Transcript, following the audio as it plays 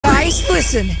Guys,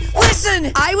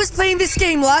 listen. I was playing this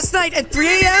game last night at 3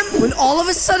 a.m. when all of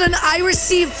a sudden I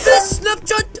received this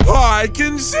snapshot. I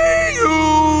can see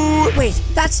you. Wait,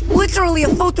 that's literally a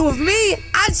photo of me.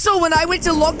 And so when I went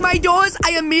to lock my doors,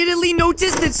 I immediately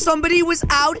noticed that somebody was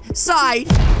outside.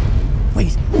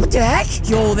 Wait, what the heck?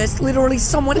 Yo, there's literally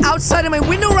someone outside of my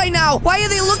window right now. Why are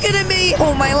they looking at me?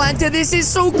 Oh, my Lanta, this is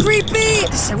so creepy.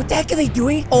 What the heck are they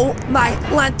doing? Oh, my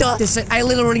Lanta. I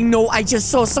literally know I just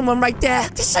saw someone right there.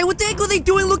 What the heck are they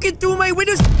doing looking through my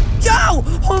windows? Yo!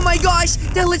 Oh my gosh,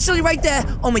 they're literally right there.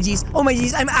 Oh my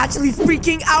jeez, I'm actually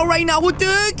freaking out right now. What the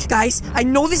heck? Guys, I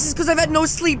know this is because I've had no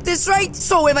sleep, right?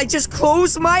 So if I just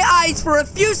close my eyes for a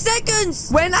few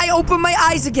seconds, when I open my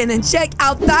eyes again and check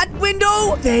out that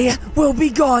window, they will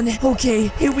be gone. Okay,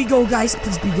 here we go, guys.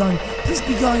 Please be gone. Please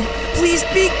be gone. Please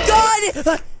be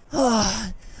gone.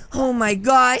 Oh my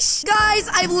gosh. Guys,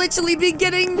 I've literally been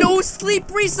getting no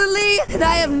sleep recently, and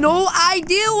I have no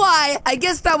idea why. I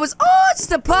guess that was all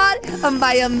just a part of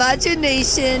my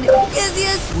imagination.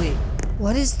 Yes. Wait,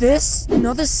 what is this?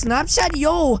 Another Snapchat?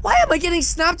 Yo, why am I getting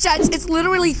Snapchats? It's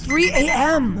literally 3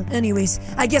 a.m. Anyways,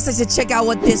 I guess I should check out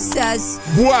what this says.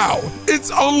 Wow,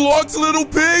 it's unlocked, little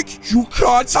pig. You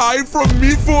can't hide from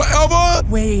me forever.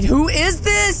 Wait, who is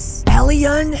this?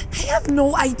 Alien? I have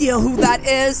no idea who that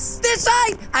is. This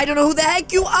side, I don't know who the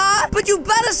heck you are, but you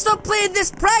better stop playing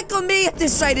this prank on me.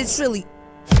 This side, it's really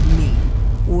me.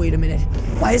 Wait a minute.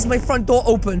 Why is my front door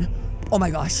open? Oh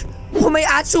my gosh. Oh, my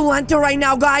actual Lanta right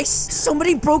now, guys.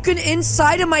 Somebody broken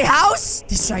inside of my house?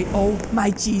 This right. Oh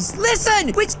my jeez.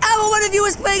 Listen, whichever one of you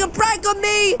is playing a prank on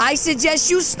me, I suggest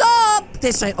you stop.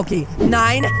 This right. Okay,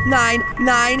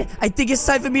 999. I think it's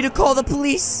time for me to call the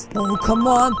police. Oh, come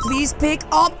on. Please pick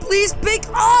up. Please pick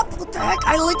up. What the heck?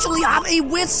 I literally have a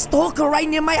weird stalker right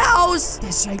near my house.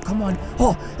 This right. Come on.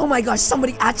 Oh my gosh.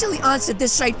 Somebody actually answered.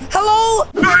 This right. Hello?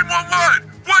 911.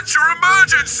 What's your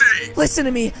emergency? Listen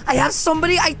to me. I have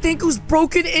somebody I think who's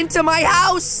broken into my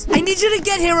house. I need you to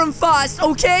get here and fast,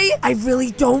 okay? I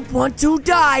really don't want to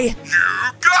die. You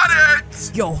got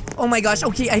it! Yo, oh my gosh.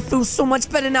 Okay, I feel so much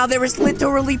better now. There is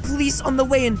literally police on the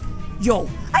way, and yo,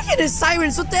 I hear the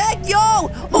sirens. What the heck? Yo,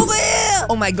 over here.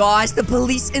 Oh my gosh, the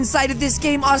police inside of this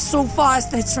game are so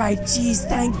fast. That's right. Jeez,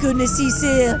 thank goodness he's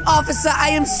here. Officer, I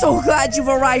am so glad you've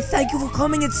arrived. Thank you for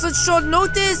coming at such short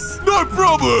notice. No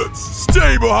problem.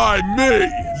 Stay behind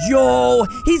me. Yo,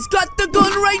 he's got the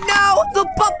gun right now. The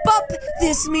pop-up.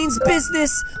 This means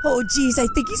business. Oh, jeez, I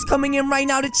think he's coming in right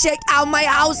now to check out my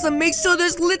house and make sure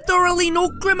there's literally no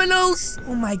criminals.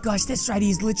 Oh my gosh, that's right.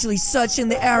 He's literally searching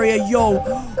the area. Yo,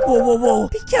 whoa.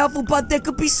 Be careful, bud. There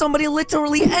could be somebody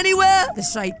literally anywhere.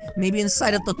 That's right. Maybe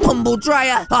inside of the tumble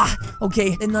dryer.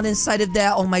 Okay. They're not inside of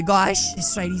there. Oh my gosh.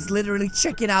 That's right. He's literally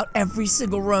checking out every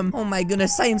single room. Oh my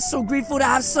goodness. I am so grateful to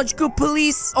have such good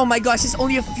police. Oh my gosh. There's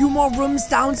only a few more rooms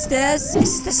downstairs. Is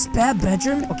this the spare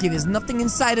bedroom? Okay. There's nothing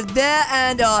inside of there,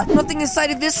 and nothing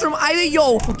inside of this room either.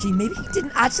 Yo. Okay. Maybe he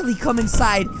didn't actually come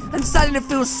inside. I'm starting to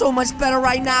feel so much better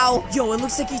right now. Yo, it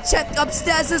looks like he checked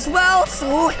upstairs as well.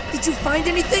 So, did you find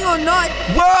anything or not?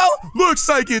 Well, looks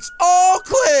like it's all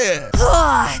clear.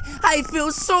 I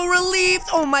feel so relieved.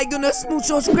 Oh my goodness,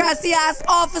 muchos gracias,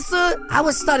 officer. I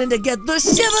was starting to get the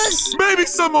shivers. Maybe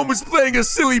someone was playing a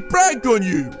silly prank on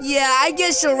you. Yeah, I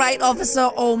guess you're right, officer.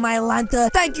 Oh my Lanta.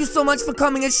 Thank you so much for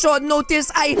coming at short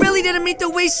notice. I really didn't mean to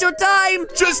waste your time.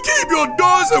 Just keep your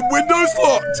doors and windows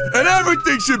locked, and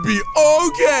everything should be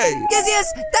okay.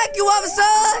 Yes. Thank you,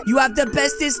 officer. You have the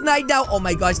bestest night now. Oh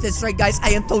my gosh, that's right, guys. I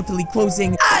am totally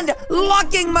closing and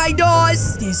locking my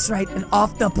doors. That's right, and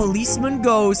off the policeman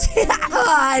goes.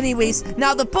 Anyways,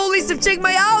 now the police have checked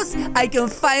my house. I can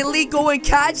finally go and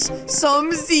catch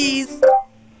some Z's.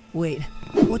 Wait,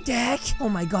 what the heck? Oh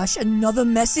my gosh, another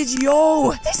message?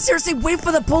 Yo, they seriously wait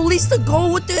for the police to go?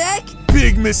 What the heck?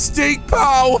 Big mistake,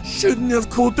 pal. Shouldn't have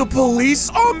called the police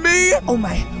on me. Oh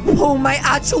my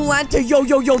actual Lanta.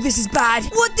 Yo, this is bad.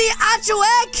 What the actual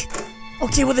heck?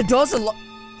 Okay, well, the doors are locked.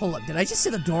 Hold up, did I just say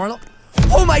the door unlocked?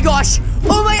 Oh my gosh!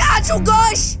 Oh my actual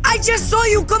gosh! I just saw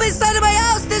you come inside of my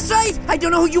house, that's right! I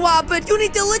don't know who you are, but you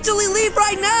need to literally leave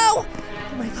right now!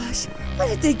 Oh my gosh, where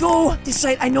did they go? That's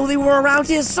right, I know they were around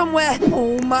here somewhere.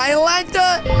 Oh my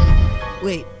Lanta!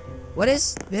 Wait, what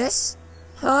is this?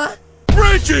 Huh?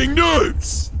 Breaking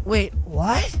news! Wait,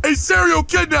 what? A serial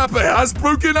kidnapper has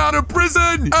broken out of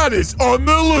prison and is on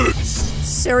the loose!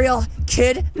 Serial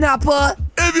kidnapper?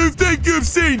 If you think you've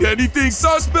seen anything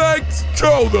suspect,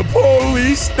 call the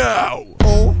police now.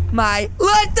 Oh my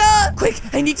Lanta! Quick,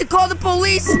 I need to call the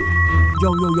police.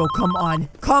 Yo, come on.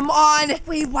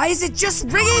 Wait, why is it just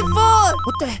ringing for?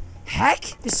 What the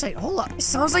heck? This side, hold up. It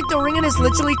sounds like the ringing is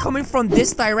literally coming from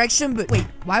this direction, but wait,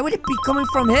 why would it be coming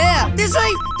from here? This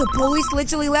way! The police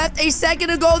literally left a second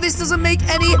ago. This doesn't make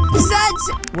any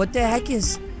sense. What the heck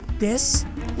is this?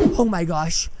 Oh my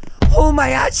gosh. Oh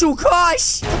my actual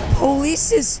gosh. The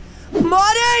police is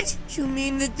modded? You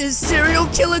mean that this serial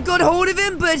killer got hold of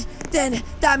him? But then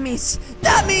that means,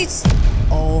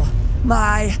 oh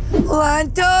my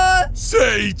lanta.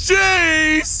 Say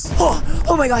cheese!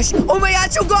 Oh my gosh. Oh my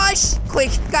actual gosh.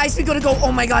 Quick, guys, we gotta go.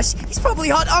 Oh my gosh. He's probably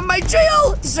hot on my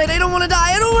trail. This right, I don't wanna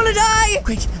die. I don't wanna die.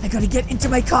 Quick, I gotta get into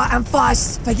my car and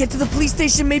fast. If I get to the police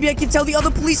station, maybe I can tell the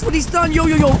other police what he's done. Yo.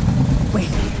 Wait,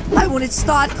 I want it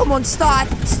start. Come on, start.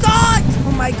 Start!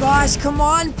 Oh my gosh, come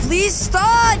on. Please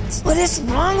start. What is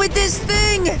wrong with this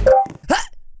thing?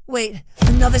 Wait,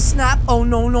 another snap? Oh,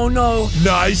 no.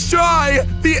 Nice try!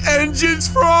 The engine's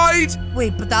fried!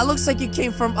 Wait, but that looks like it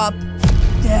came from up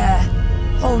there.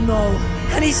 Oh, no.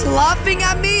 And he's laughing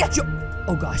at me?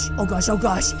 Oh, gosh.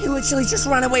 He literally just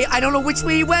ran away. I don't know which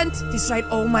way he went. This right.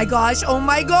 Oh, my gosh.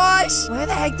 Where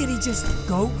the heck did he just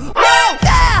go? Oh,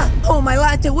 there! Oh, my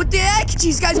lanta. What the heck?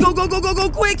 Jeez, guys, go,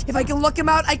 quick. If I can lock him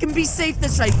out, I can be safe.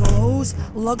 That's right. Close.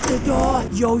 Lock the door.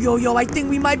 Yo. I think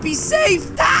we might be safe.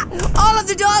 Ah! All of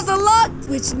the doors are locked.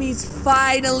 Which means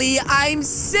finally I'm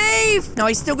safe. Now,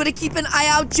 I still gotta keep an eye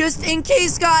out just in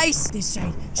case, guys. This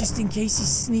right. Just in case he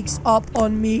sneaks up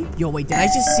on me. Yo, wait. Did I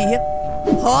just see him?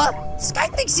 Huh? This guy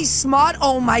thinks he's smart.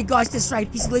 Oh my gosh, that's right.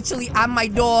 He's literally at my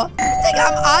door. You think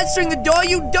I'm answering the door,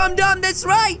 you dumb? That's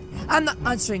right. I'm not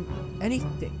answering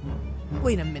anything.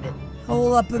 Wait a minute.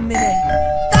 Hold up a minute.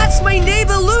 That's my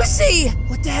neighbor, Lucy.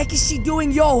 What the heck is she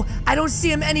doing? Yo, I don't see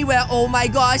him anywhere. Oh my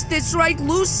gosh, that's right,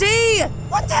 Lucy.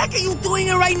 What the heck are you doing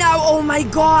here right now? Oh my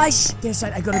gosh. That's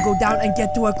right, I gotta go down and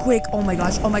get to her quick. Oh my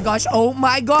gosh.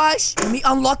 Let me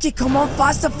unlock it. Come on,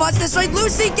 faster. That's right,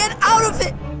 Lucy, get out of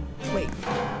it. Wait,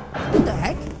 what the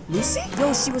heck? Lucy?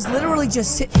 Yo, she was literally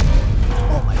just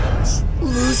oh my gosh.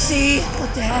 Lucy,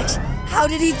 what the heck? How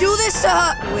did he do this to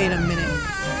her? Wait a minute.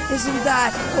 Isn't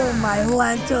that, oh my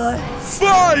lanta?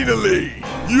 Finally!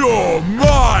 You're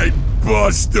mine,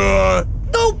 Buster!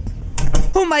 Nope!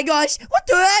 Oh my gosh, what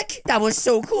the heck? That was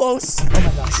so close. Oh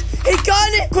my gosh. Hey,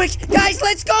 gun! Quick, guys,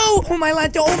 let's go! Oh my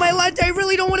lanta, I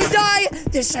really don't want to die!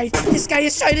 This guy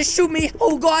is trying to shoot me.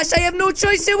 Oh gosh, I have no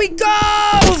choice. Here we go!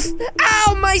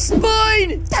 Ow, my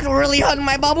spine! That'll really hurt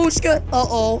my babushka.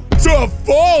 Uh-oh. Tough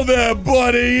fall there,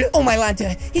 buddy! Oh my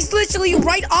lanta, he's literally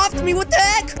right after me. What the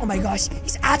heck? Oh my gosh,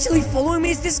 he's actually following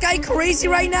me. Is this guy crazy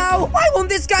right now? Why won't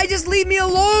this guy just leave me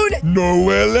alone?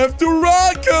 Nowhere left to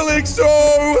run, Calixo!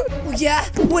 Oh yeah?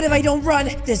 What if I don't run?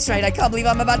 That's right, I can't believe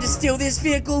I'm about to steal this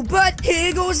vehicle, but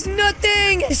here goes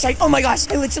nothing! That's right, oh my gosh,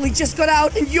 I literally just got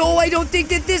out, and yo, I don't think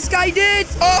that this guy did!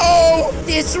 Uh-oh!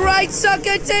 That's right,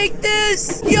 sucker, take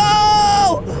this! Yo!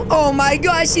 Oh my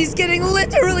gosh, he's getting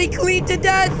literally cleaned to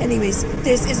death! Anyways,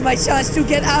 this is my chance to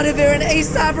get out of here in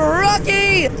ASAP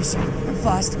Rocky! That's right, I'm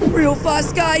fast, real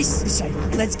fast, guys! That's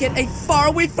right, let's get as far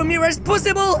away from here as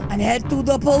possible, and head to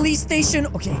the police station.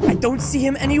 Okay, I don't see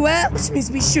him anywhere, which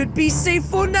means we should be safe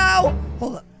for now.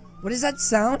 Hold up. What is that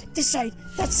sound? This right.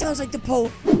 That sounds like the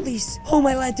police. Oh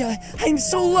my lanta. I'm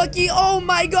so lucky. Oh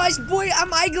my gosh, boy,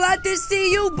 am I glad to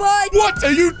see you, bud. What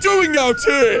are you doing out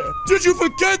here? Did you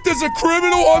forget there's a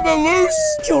criminal on the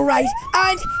loose? You're right.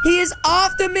 And he is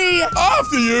after me.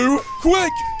 After you?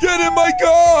 Quick, get in my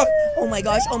car. Oh my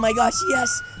gosh,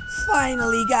 yes.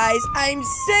 Finally, guys, I'm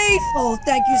safe. Oh,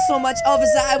 thank you so much,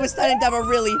 officer. I was starting to have a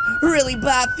really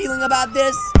bad feeling about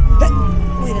this.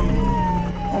 Wait a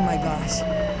minute. Oh my gosh.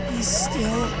 He's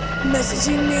still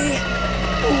messaging me?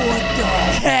 What the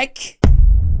heck?